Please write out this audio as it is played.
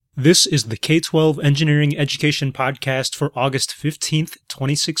This is the K-12 Engineering Education Podcast for August 15th,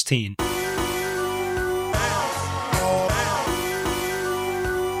 2016.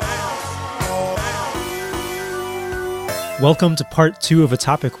 Welcome to part 2 of a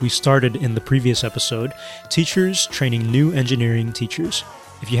topic we started in the previous episode, teachers training new engineering teachers.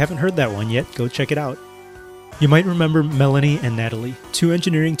 If you haven't heard that one yet, go check it out. You might remember Melanie and Natalie, two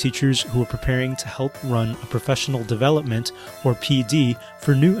engineering teachers who were preparing to help run a professional development, or PD,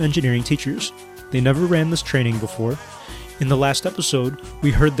 for new engineering teachers. They never ran this training before. In the last episode,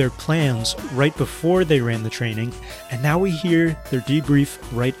 we heard their plans right before they ran the training, and now we hear their debrief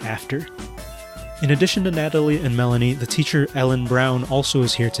right after. In addition to Natalie and Melanie, the teacher Ellen Brown also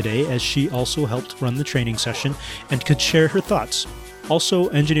is here today, as she also helped run the training session and could share her thoughts. Also,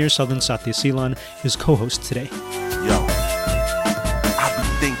 engineer Southern Satya Silan is co-host today. Yo, I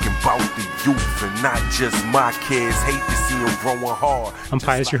be thinking about the youth and not just my kids. Hate to see them growing hard. I'm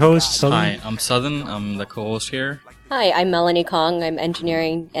Pius, your host. Southern. Hi, I'm Southern. I'm the co-host here. Hi, I'm Melanie Kong. I'm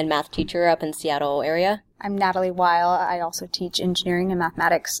engineering and math teacher up in Seattle area. I'm Natalie Weil. I also teach engineering and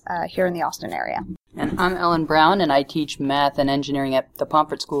mathematics here in the Austin area. And I'm Ellen Brown, and I teach math and engineering at the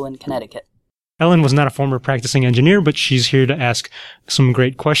Pomfret School in Connecticut. Ellen was not a former practicing engineer, but she's here to ask some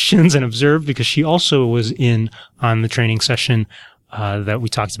great questions and observe because she also was in on the training session that we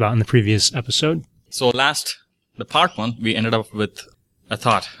talked about in the previous episode. So the part 1, we ended up with a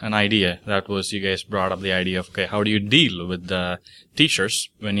thought, an idea. That was, you guys brought up the idea of, okay, how do you deal with the teachers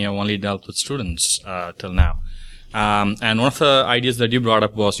when you have only dealt with students till now? And one of the ideas that you brought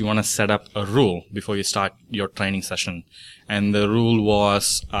up was you want to set up a rule before you start your training session. And the rule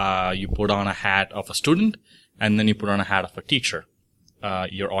was you put on a hat of a student, and then you put on a hat of a teacher,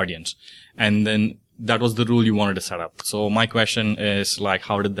 your audience. And then that was the rule you wanted to set up. So my question is, like,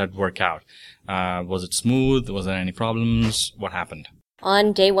 how did that work out? Was it smooth? Was there any problems? What happened?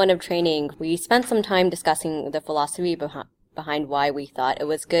 On day 1 of training, we spent some time discussing the philosophy behind why we thought it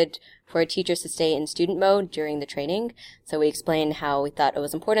was good for teachers to stay in student mode during the training. So we explained how we thought it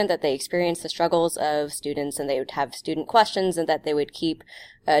was important that they experience the struggles of students and they would have student questions and that they would keep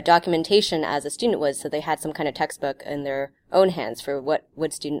documentation as a student would, so they had some kind of textbook in their own hands for what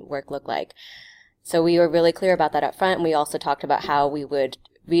would student work look like. So we were really clear about that up front, and we also talked about how we would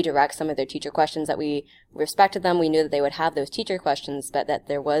redirect some of their teacher questions, that we respected them. We knew that they would have those teacher questions, but that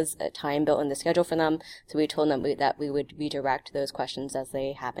there was a time built in the schedule for them. So we told them that we would redirect those questions as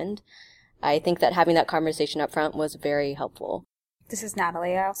they happened. I think that having that conversation up front was very helpful. This is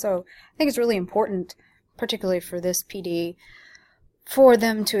Natalie. I think it's really important, particularly for this PD, for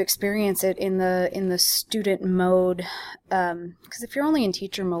them to experience it in the student mode. Because if you're only in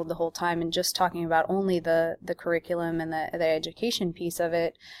teacher mode the whole time and just talking about only the curriculum and the education piece of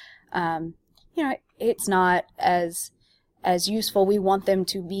it, it's not as useful. We want them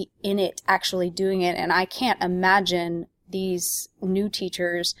to be in it, actually doing it. And I can't imagine these new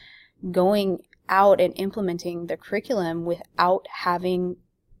teachers going out and implementing the curriculum without having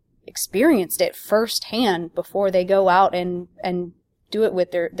experienced it firsthand before they go out and do it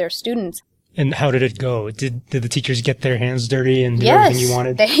with their students. And how did it go? Did the teachers get their hands dirty and do everything you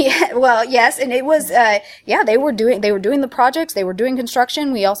wanted? Yes, and it was they were doing the projects, they were doing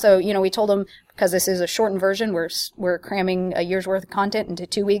construction. We also, we told them, because this is a shortened version, we're cramming a year's worth of content into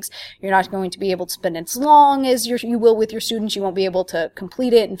 2 weeks. You're not going to be able to spend it as long as you will with your students. You won't be able to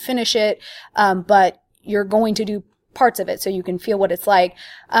complete it and finish it, but you're going to do parts of it so you can feel what it's like.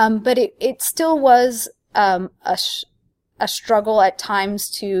 But it still was a struggle at times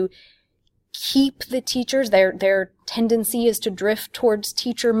to keep the teachers. Their tendency is to drift towards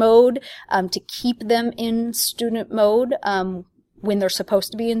teacher mode, to keep them in student mode when they're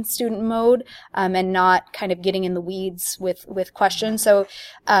supposed to be in student mode, and not kind of getting in the weeds with questions. So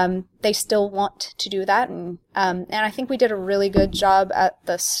they still want to do that, and I think we did a really good job at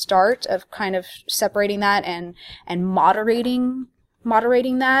the start of kind of separating that and moderating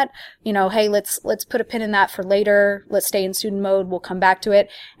that, hey, let's put a pin in that for later. Let's stay in student mode. We'll come back to it.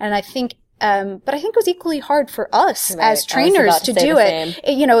 And I think, but I think it was equally hard for us as trainers to do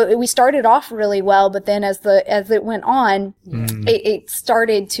it. We started off really well, but then as it went on, it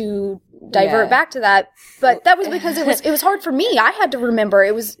started to divert back to that. But that was because it was hard for me. I had to remember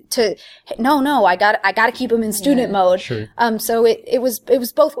it was I got to keep them in student mode. Sure. So it was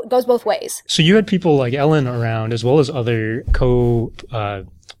goes both ways. So you had people like Ellen around, as well as other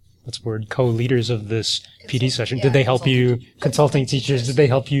co-leaders of this PD session. Did they help you, consulting teachers, did they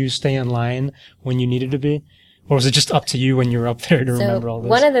help you stay in line when you needed to be? Or was it just up to you when you were up there to remember all this?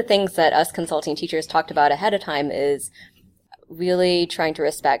 One of the things that us consulting teachers talked about ahead of time is really trying to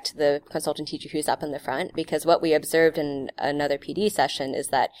respect the consultant teacher who's up in the front, because what we observed in another PD session is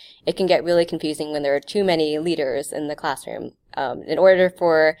that it can get really confusing when there are too many leaders in the classroom. In order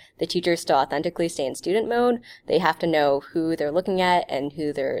for the teachers to authentically stay in student mode, they have to know who they're looking at and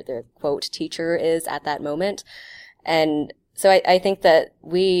who their quote teacher is at that moment. And so I think that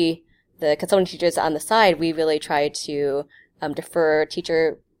the consultant teachers on the side, we really tried to defer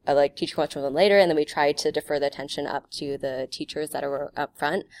teacher questions later, and then we tried to defer the attention up to the teachers that are up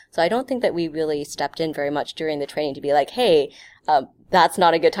front. So I don't think that we really stepped in very much during the training to be like, hey, that's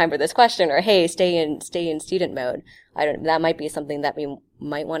not a good time for this question, or hey, stay in student mode. That might be something that we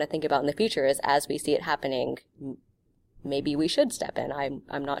might want to think about in the future, is as we see it happening, maybe we should step in.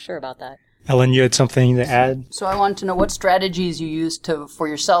 I'm not sure about that. Ellen, you had something to add? So I wanted to know what strategies you used for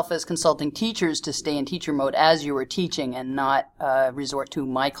yourself as consulting teachers to stay in teacher mode as you were teaching and not resort to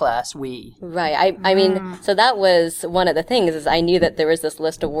my class, we. Right. I mean, so that was one of the things, is I knew that there was this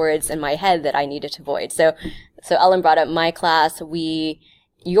list of words in my head that I needed to avoid. So Ellen brought up my class, we.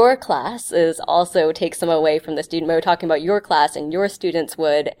 Your class is also takes some away from the student mode, talking about your class and your students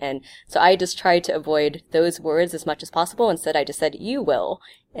would. And so I just tried to avoid those words as much as possible. Instead, I just said, you will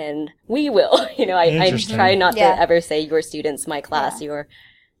and we will. I try not to ever say your students, my class, your.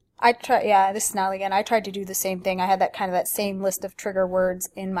 This is Natalie again. I tried to do the same thing. I had that same list of trigger words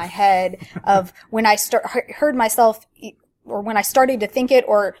in my head of when I heard myself, or when I started to think it,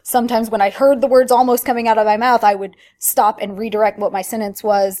 or sometimes when I heard the words almost coming out of my mouth, I would stop and redirect what my sentence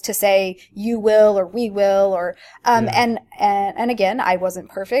was to say, you will, or we will, or, and again, I wasn't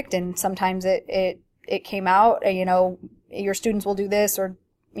perfect, and sometimes it came out, your students will do this, or,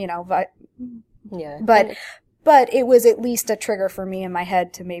 but it was at least a trigger for me in my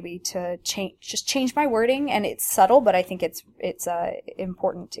head to change my wording, and it's subtle, but I think it's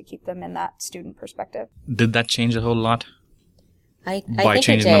important to keep them in that student perspective. Did that change a whole lot? I By think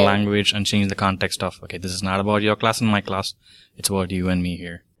changing it the did. language and changing the context of, okay, this is not about your class and my class, it's about you and me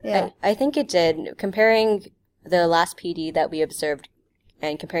here. Yeah. I think it did. Comparing the last PD that we observed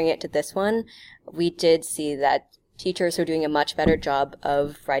and comparing it to this one, we did see that teachers are doing a much better job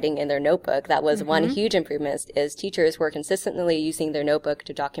of writing in their notebook. That was one huge improvement, is teachers were consistently using their notebook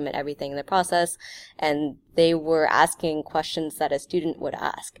to document everything in the process, and they were asking questions that a student would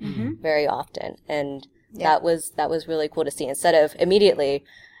ask very often. And that was really cool to see. Instead of immediately,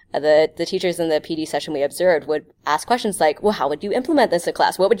 the teachers in the PD session we observed would ask questions like, well, how would you implement this in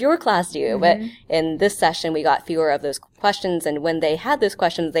class? What would your class do? But in this session, we got fewer of those questions. And when they had those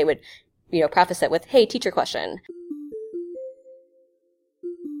questions, they would, preface it with, hey, teacher question.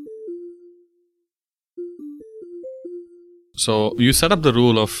 So you set up the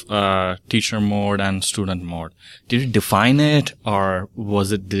rule of teacher mode and student mode. Did you define it, or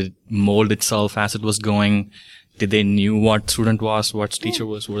did it mold itself as it was going? Did they knew what student was, what teacher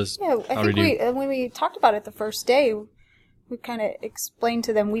was? I think when we talked about it the first day, we kind of explained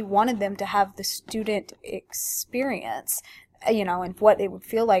to them we wanted them to have the student experience, and what it would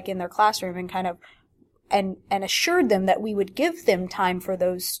feel like in their classroom, and kind of and assured them that we would give them time for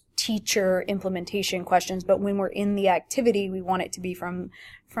those teacher implementation questions, but when we're in the activity, we want it to be from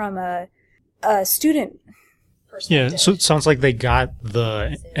a student perspective. Yeah, so it sounds like they got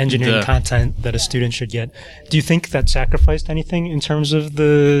the engineering content that a student should get. Do you think that sacrificed anything in terms of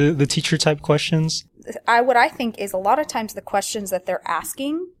the teacher type questions? What I think is a lot of times the questions that they're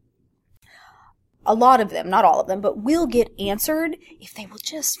asking, a lot of them, not all of them, but will get answered if they will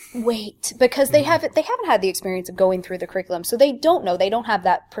just wait, because they haven't had the experience of going through the curriculum, so they don't know. They don't have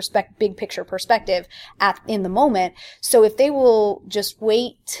that big picture perspective in the moment. So if they will just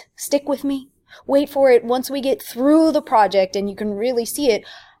wait, stick with me, wait for it. Once we get through the project and you can really see it,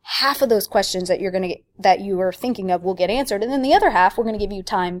 half of those questions that you are thinking of will get answered, and then the other half we're going to give you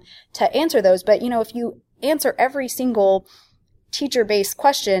time to answer those. But if you answer every single teacher-based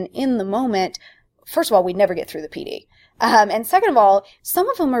question in the moment, first of all, we'd never get through the PD. And second of all, some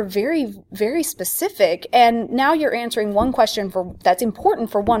of them are very, very specific. And now you're answering one question that's important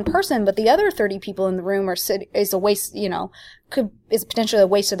for one person, but the other 30 people in the room is a waste, is potentially a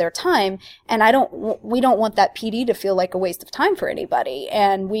waste of their time. And we don't want that PD to feel like a waste of time for anybody.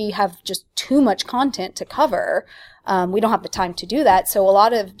 And we have just too much content to cover. We don't have the time to do that.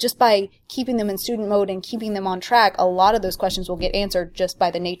 So just by keeping them in student mode and keeping them on track, a lot of those questions will get answered just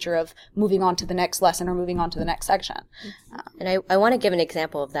by the nature of moving on to the next lesson or moving on to the next section. And I want to give an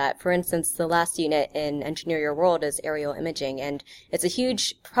example of that. For instance, the last unit in Engineer Your World is aerial imaging, and it's a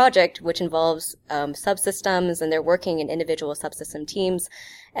huge project which involves subsystems, and they're working in individual subsystem teams.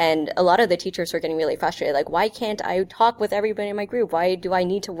 And a lot of the teachers were getting really frustrated, like, why can't I talk with everybody in my group? Why do I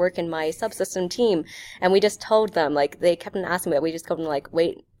need to work in my subsystem team? And we just told them, Like, they kept on asking me, but we just kept on, like,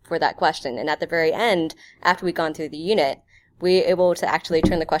 wait for that question. And at the very end, after we'd gone through the unit, we were able to actually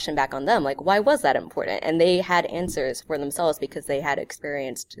turn the question back on them. Like, why was that important? And they had answers for themselves because they had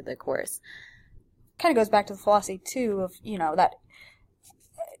experienced the course. Kind of goes back to the philosophy, too, of, that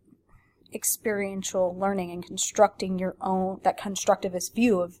experiential learning and constructing your own, that constructivist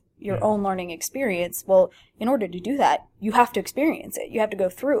view of your own learning experience. Well, in order to do that, you have to experience it. You have to go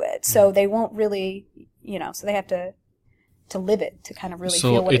through it. So they won't really, so they have to live it, to kind of really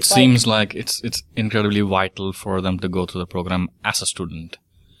feel what it's like. So it seems like it's incredibly vital for them to go through the program as a student.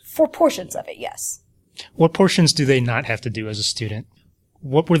 For portions of it, yes. What portions do they not have to do as a student?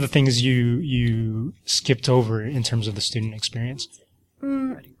 What were the things you skipped over in terms of the student experience?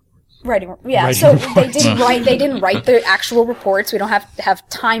 Writing, yeah. Writing so reports. They didn't write the actual reports. We don't have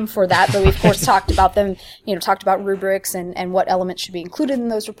time for that, but we of course talked about them. Talked about rubrics and what elements should be included in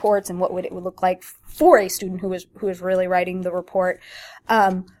those reports and what it would look like for a student who was really writing the report.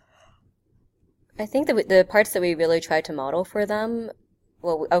 I think that the parts that we really tried to model for them,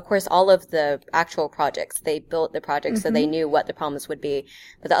 well, of course, all of the actual projects, they built the projects so they knew what the problems would be.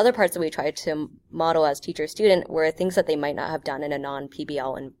 But the other parts that we tried to model as teacher-student were things that they might not have done in a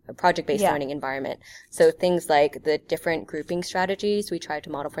non-PBL and a project-based learning environment. So things like the different grouping strategies we tried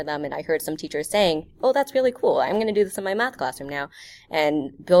to model for them. And I heard some teachers saying, oh, that's really cool. I'm going to do this in my math classroom now.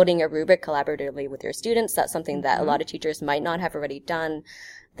 And building a rubric collaboratively with your students, that's something that a lot of teachers might not have already done.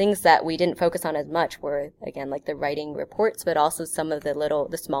 Things that we didn't focus on as much were, again, like the writing reports, but also some of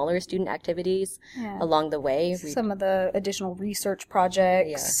the smaller student activities along the way. Some of the additional research projects.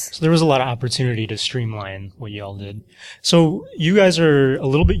 Yeah. So there was a lot of opportunity to streamline what you all did. So you guys are a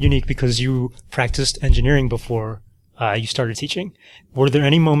little bit unique because you practiced engineering before you started teaching. Were there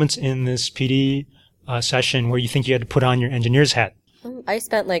any moments in this PD session where you think you had to put on your engineer's hat? I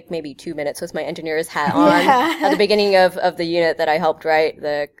spent like maybe 2 minutes with my engineer's hat on at the beginning of the unit that I helped write,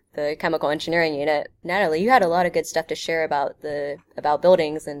 the chemical engineering unit. Natalie, you had a lot of good stuff to share about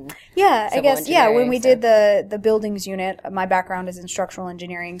buildings and I guess when we did the the buildings unit, my background is in structural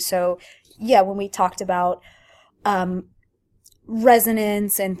engineering, so when we talked about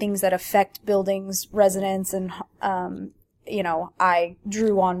resonance and things that affect buildings resonance and I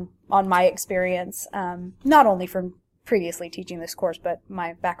drew on my experience not only from previously teaching this course, but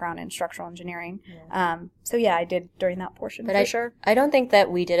my background in structural engineering. I did during that portion, but for sure. I don't think that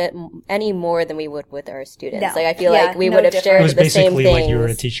we did it any more than we would with our students. No. Like, I feel like we would have It shared was the same basically things. like you were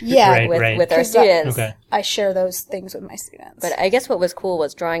a teacher. With our students. Okay. I share those things with my students. But I guess what was cool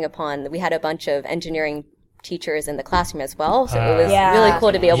was drawing upon, we had a bunch of engineering teachers in the classroom as well, so it was really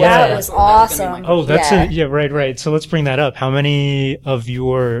cool to be able Yeah. That to... was awesome. Oh, that's right. So let's bring that up. How many of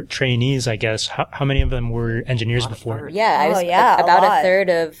your trainees, I guess, how many of them were engineers before? About a a third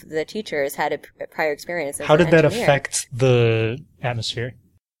of the teachers had a prior experience as How an did that engineer. affect the atmosphere?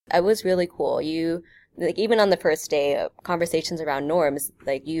 It was really cool. Even on the first day, conversations around norms,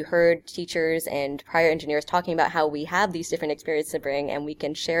 like you heard teachers and prior engineers talking about how we have these different experiences to bring and we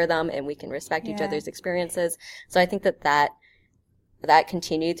can share them and we can respect each other's experiences. So I think that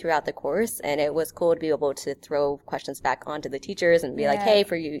continued throughout the course, and it was cool to be able to throw questions back onto the teachers and be like, hey,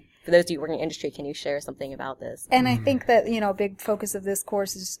 for those of you working in industry, can you share something about this? And I think that, a big focus of this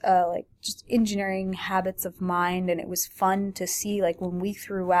course is like just engineering habits of mind, and it was fun to see, like, when we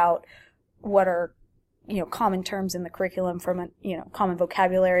threw out what are common terms in the curriculum from a, common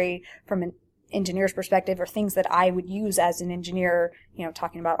vocabulary from an engineer's perspective, or things that I would use as an engineer,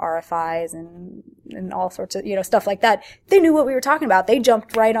 talking about RFIs and all sorts of, stuff like that. They knew what we were talking about. They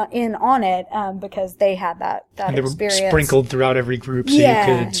jumped right on it, because they had that And they experience. were sprinkled throughout every group so you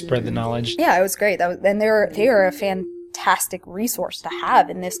could spread the knowledge. Yeah, it was great. And they are a fantastic resource to have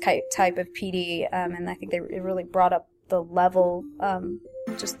in this type of PD. And I think it really brought up the level,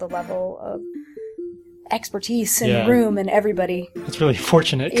 just the level of expertise in the room and everybody. It's really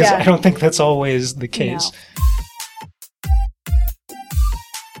fortunate because I don't think that's always the case.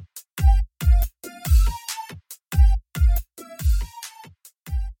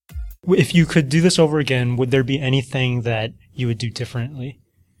 No. If you could do this over again, would there be anything that you would do differently?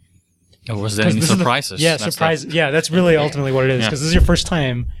 Or was there any surprises? Surprise. That's really ultimately what it is, because this is your first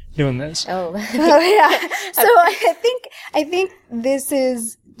time doing this. Oh. So I think this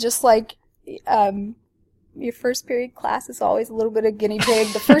is just like your first period class is always a little bit of guinea pig.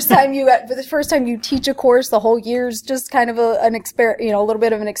 The first time you teach a course, the whole year's just kind of an experiment, a little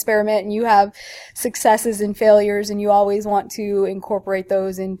bit of an experiment, and you have successes and failures, and you always want to incorporate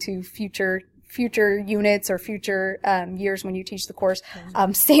those into future units or future years when you teach the course.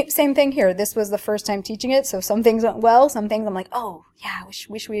 Same thing here. This was the first time teaching it, so some things went well, some things I'm like, oh yeah, I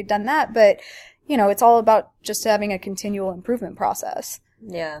wish we had done that. But it's all about just having a continual improvement process.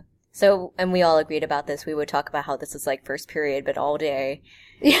 Yeah. So, and we all agreed about this. We would talk about how this is like first period, but all day.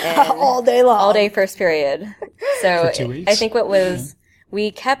 Yeah, all day long. All day first period. So For 2 weeks? I think what was,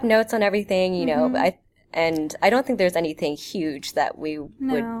 we kept notes on everything, and I don't think there's anything huge that we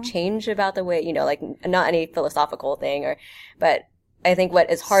would change about the way, like not any philosophical thing but I think what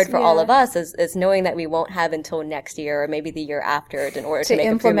is hard for all of us is knowing that we won't have until next year or maybe the year after in order to make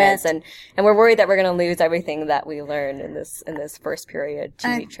improvements. And we're worried that we're going to lose everything that we learned in this first period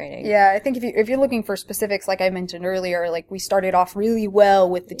 2-week training. Yeah, I think if you're looking for specifics, like I mentioned earlier, like we started off really well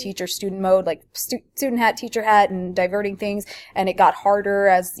with the teacher-student mode, like student hat, teacher hat, and diverting things, and it got harder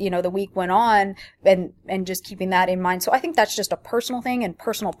as, the week went on, and just keeping that in mind. So I think that's just a personal thing and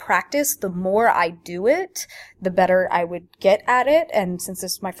personal practice. The more I do it, the better I would get at it. And since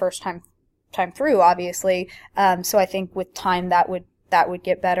this is my first time through, obviously, so I think with time that would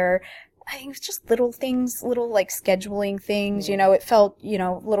get better. I think it's just little things, little like scheduling things. It felt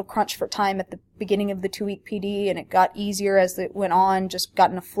a little crunch for time at the beginning of the 2-week PD, and it got easier as it went on. Just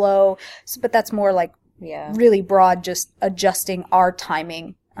got in a flow. So, but that's more like really broad, just adjusting our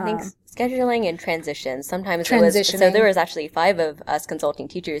timing. I think scheduling and transitions. Sometimes there was actually 5 of us consulting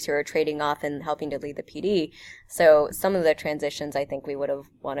teachers who were trading off and helping to lead the PD. So some of the transitions I think we would have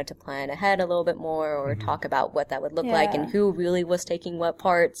wanted to plan ahead a little bit more or talk about what that would look like and who really was taking what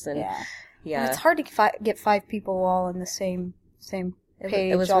parts. And And it's hard to get 5 people all in the same page.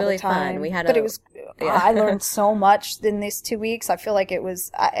 It was all really the time. fun. I learned so much in these 2 weeks. I feel like it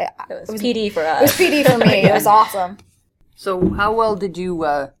was PD for us. It was PD for me. It was awesome. So how well did you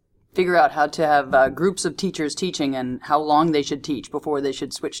figure out how to have groups of teachers teaching and how long they should teach before they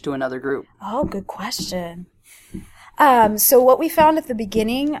should switch to another group? Oh, good question. So what we found at the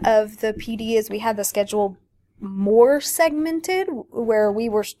beginning of the PD is we had the schedule more segmented, where we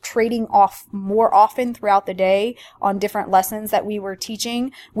were trading off more often throughout the day on different lessons that we were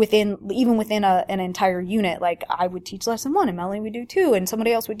teaching within an entire unit. Like I would teach lesson 1 and Melanie would do 2 and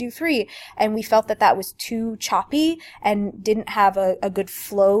somebody else would do 3. And we felt that was too choppy and didn't have a good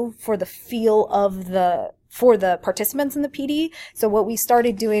flow for the feel for the participants in the PD. So what we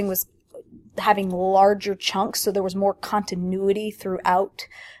started doing was having larger chunks, so there was more continuity throughout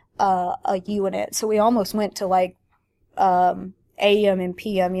a unit. So we almost went to like AM and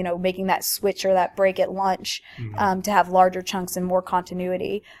PM, making that switch or that break at lunch to have larger chunks and more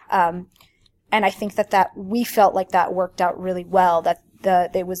continuity. And I think that we felt like that worked out really well, that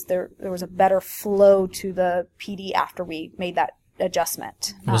there was a better flow to the PD after we made that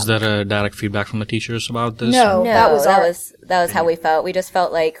adjustment. Was there a direct feedback from the teachers about this? No, that was how we felt. We just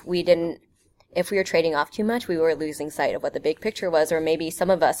felt like if we were trading off too much, we were losing sight of what the big picture was, or maybe some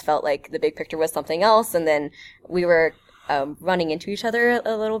of us felt like the big picture was something else, and then we were running into each other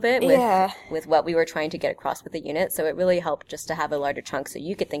a little bit with what we were trying to get across with the unit. So it really helped just to have a larger chunk so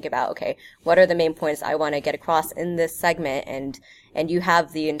you could think about, okay, what are the main points I want to get across in this segment, and you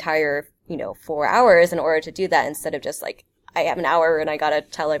have the entire 4 hours in order to do that, instead of just like, I have an hour and I gotta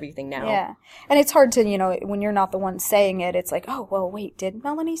tell everything now. Yeah. And it's hard to, when you're not the one saying it, it's like, oh, well, wait, did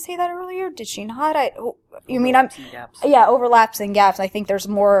Melanie say that earlier? Did she not? Overlaps and gaps. I think there's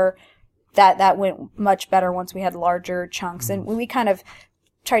more that went much better once we had larger chunks. And we kind of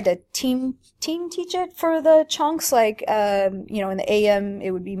tried to team teach it for the chunks. Like, in the AM,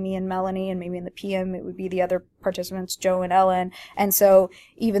 it would be me and Melanie, and maybe in the PM, it would be the other participants, Joe and Ellen. And so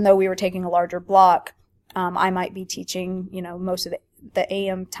even though we were taking a larger block, I might be teaching, most of the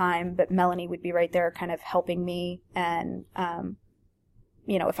AM time, but Melanie would be right there kind of helping me. And,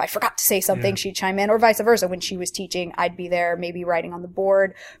 if I forgot to say something, she'd chime in, or vice versa. When she was teaching, I'd be there maybe writing on the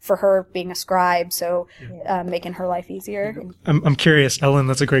board for her, being a scribe. So, making her life easier. I'm curious, Ellen,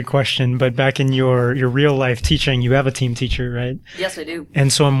 that's a great question. But back in your real life teaching, you have a team teacher, right? Yes, I do.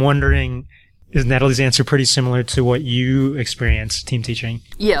 And so I'm wondering, is Natalie's answer pretty similar to what you experience team teaching?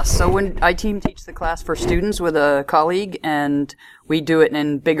 Yes. So when I team teach the class for students with a colleague, and we do it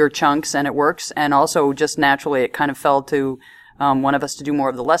in bigger chunks, and it works. And also just naturally, it kind of fell to one of us to do more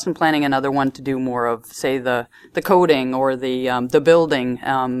of the lesson planning, another one to do more of, say, the coding or the building.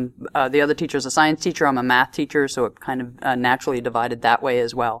 The other teacher's a science teacher. I'm a math teacher, so it kind of naturally divided that way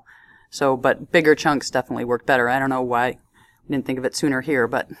as well. So, but bigger chunks definitely worked better. I don't know why I didn't think of it sooner here,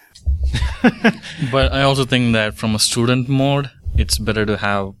 but... But I also think that from a student mode, it's better to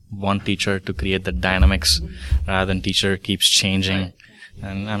have one teacher to create the dynamics rather than teacher keeps changing.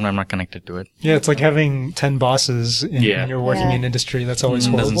 and I'm not connected to it. Yeah, it's like having 10 bosses when you're working Yeah. in industry. That's always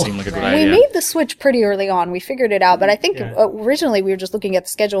It doesn't horrible. seem like a good We idea. made the switch pretty early on. We figured it out, but I think Yeah. originally we were just looking at the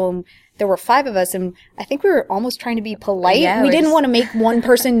schedule and there were 5 of us, and I think we were almost trying to be polite. Yeah, we we're didn't just- want to make one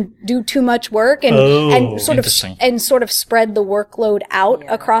person do too much work and Interesting. sort of spread the workload out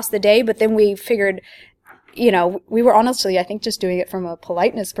across the day. But then we figured, we were honestly, I think, just doing it from a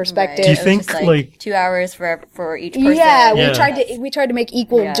politeness perspective. Do you It was think, just, like- 2 hours for each person? Yeah, Yeah. we tried to make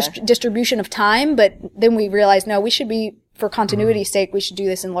equal Yeah. distribution of time, but then we realized no, we should be, for continuity's sake, we should do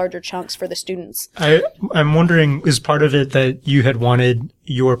this in larger chunks for the students. I'm wondering, is part of it that you had wanted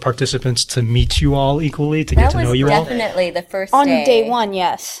your participants to meet you all equally, to get That to was know you all? definitely the first On day. day 1,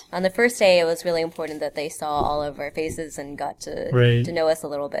 yes. On the first day, it was really important that they saw all of our faces and got to Right. to know us a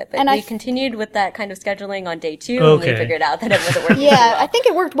little bit. But And we I- continued with that kind of scheduling on day 2, and Okay. we figured out that it wasn't working. Yeah, I think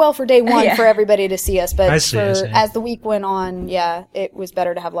it worked well for day 1 Yeah. for everybody to see us, but I see. as the week went on, it was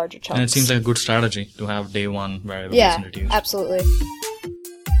better to have larger chunks. And it seems like a good strategy to have day 1 where everybody's yeah, introduced. absolutely.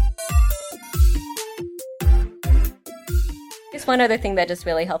 Just one other thing that just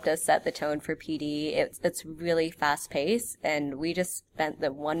really helped us set the tone for PD. It's really fast paced, and we just spent the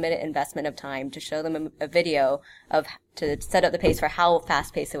 1-minute investment of time to show them a video to set up the pace for how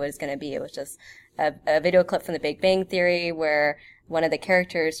fast paced it was going to be. It was just a video clip from The Big Bang Theory where one of the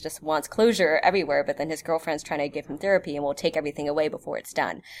characters just wants closure everywhere, but then his girlfriend's trying to give him therapy and will take everything away before it's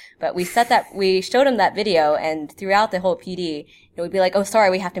done. But we showed him that video, and throughout the whole PD, we'd be like, oh, sorry,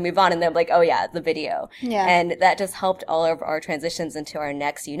 we have to move on. And they're like, oh yeah, the video. Yeah. And that just helped all of our transitions into our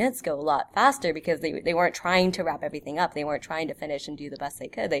next units go a lot faster because they weren't trying to wrap everything up. They weren't trying to finish and do the best they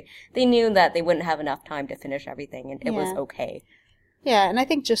could. They knew that they wouldn't have enough time to finish everything, and it was okay. Yeah, and I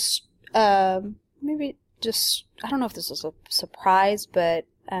think just maybe just, I don't know if this was a surprise, but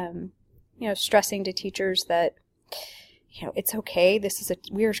stressing to teachers that it's okay.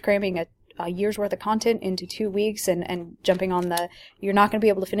 We're cramming a year's worth of content into 2 weeks and jumping on you're not going to be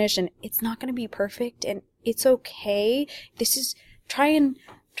able to finish, and it's not going to be perfect, and it's okay. This is try and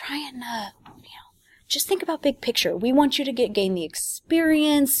just think about big picture. We want you to gain the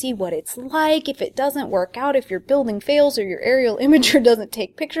experience, see what it's like. If it doesn't work out, if your building fails or your aerial imager doesn't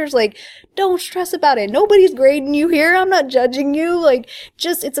take pictures, don't stress about it. Nobody's grading you here. I'm not judging you.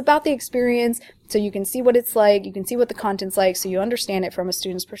 It's about the experience. So you can see what it's like. You can see what the content's like. So you understand it from a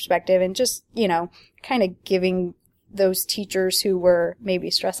student's perspective, and just, kind of giving those teachers who were maybe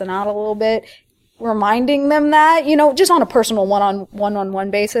stressing out a little bit, reminding them that, just on a personal one-on-one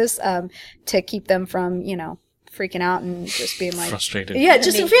basis, to keep them from, freaking out and just being like Frustrated. Yeah,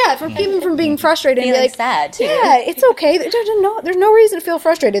 for keep them from being frustrated and be Feeling like sad too. yeah, it's okay. There's no reason to feel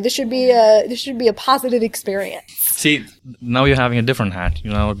frustrated. This should be a positive experience. See, now you're having a different hat.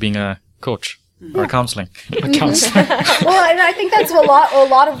 You're now being a coach or counseling. A counselor. Well, and I think that's a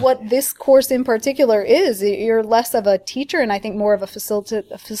lot of what this course in particular is. You're less of a teacher and I think more of a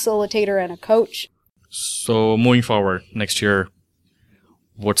facilitator and a coach. So moving forward next year,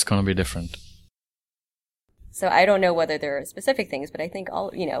 what's going to be different? So I don't know whether there are specific things, but I think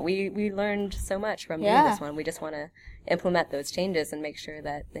we learned so much from doing this one. We just want to implement those changes and make sure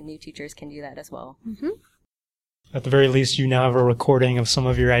that the new teachers can do that as well. At the very least, you now have a recording of some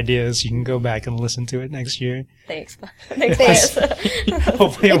of your ideas. You can go back and listen to it next year. Thanks. Thanks.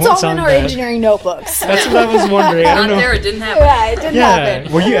 Hopefully it It's won't all sound in our bad. engineering notebooks. That's what I was wondering. I Not don't know. there, it didn't happen. Yeah, it didn't Yeah.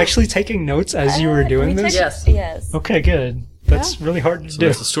 happen. Were you actually taking notes as you were doing this? Yes. Yes. Okay, good. That's really hard to So do.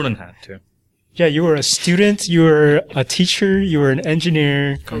 there's the student hat too. Yeah, you were a student, you were a teacher, you were an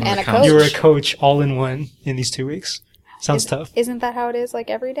engineer, And a Counselor. you were a coach. coach all in one in these 2 weeks. Sounds tough. Isn't that how it is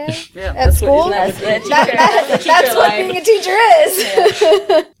every day Yeah, at school? That's the teacher. That's what being a teacher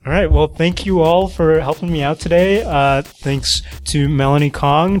is. All right. Well, thank you all for helping me out today. Thanks to Melanie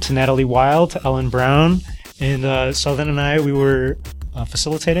Kong, to Natalie Wild, to Ellen Brown, and Southern and I, we were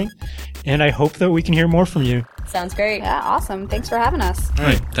facilitating. And I hope that we can hear more from you. Sounds great. Yeah, awesome. Thanks for having us. All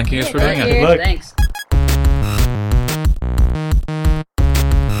right. Thank you guys for doing Thank it. you. Good luck. Thanks.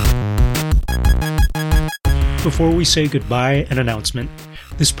 Before we say goodbye, an announcement.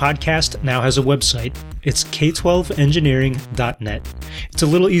 This podcast now has a website. It's k12engineering.net. It's a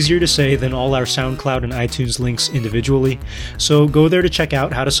little easier to say than all our SoundCloud and iTunes links individually, so go there to check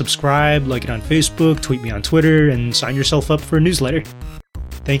out how to subscribe, like it on Facebook, tweet me on Twitter, and sign yourself up for a newsletter.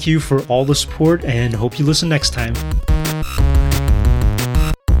 Thank you for all the support, and hope you listen next time.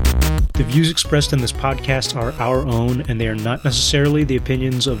 The views expressed in this podcast are our own, and they are not necessarily the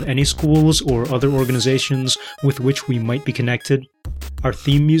opinions of any schools or other organizations with which we might be connected. Our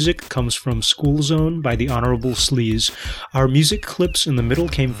theme music comes from School Zone by the Honorable Sleaze. Our music clips in the middle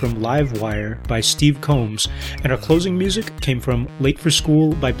came from Livewire by Steve Combs, and our closing music came from Late for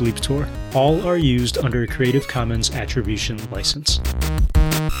School by Bleeptor. All are used under a Creative Commons Attribution license.